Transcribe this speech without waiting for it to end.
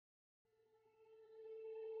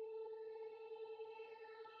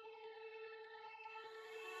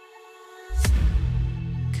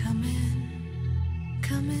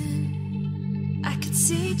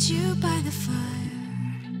seat you by the fire.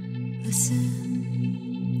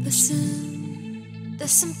 Listen, listen,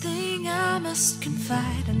 there's something I must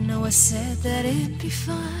confide. I know I said that it'd be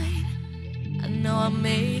fine. I know I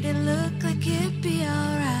made it look like it'd be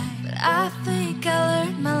alright, but I think I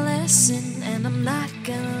learned my lesson, and I'm not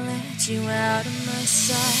gonna let you out of my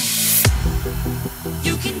sight.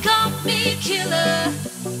 You can call me killer,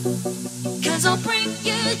 'cause I'll bring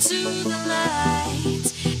you to the light.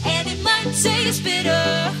 And it might taste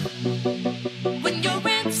bitter when you're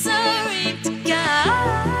answering to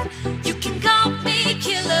God. You can call me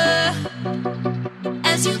killer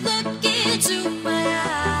as you look into my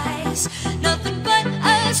eyes. Nothing but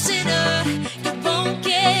a sinner. You won't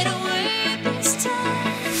get away this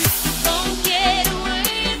time. You won't get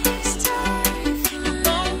away this time. You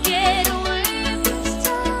won't get away this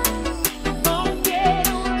time. You won't get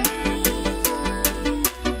away.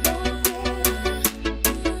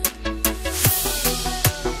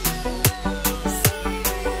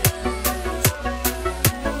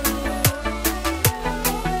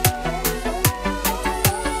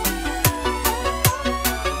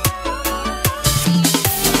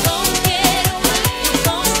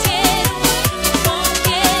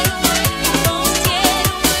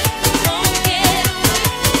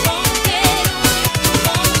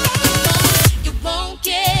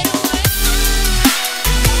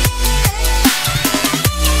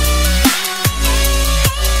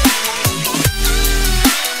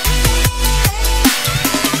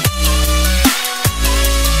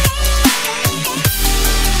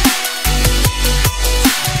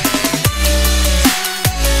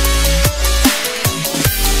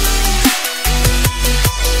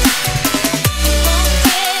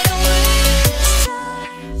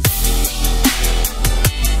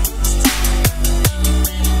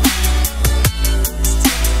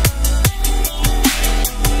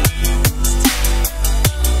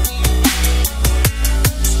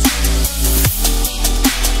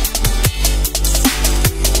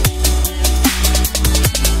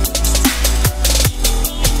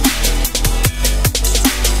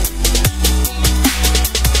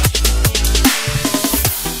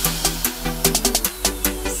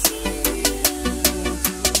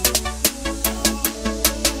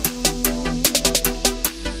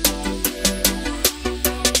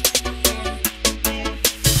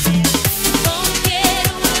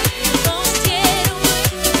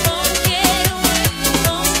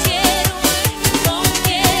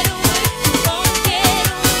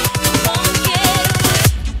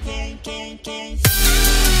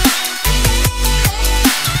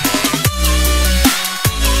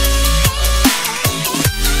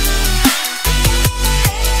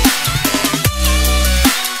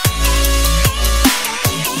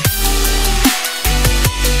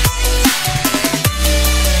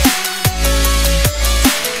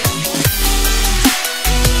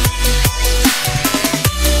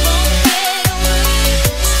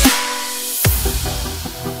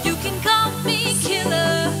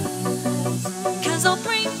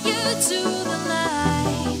 To the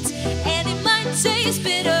light, and it might taste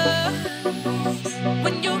bitter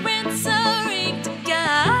when you're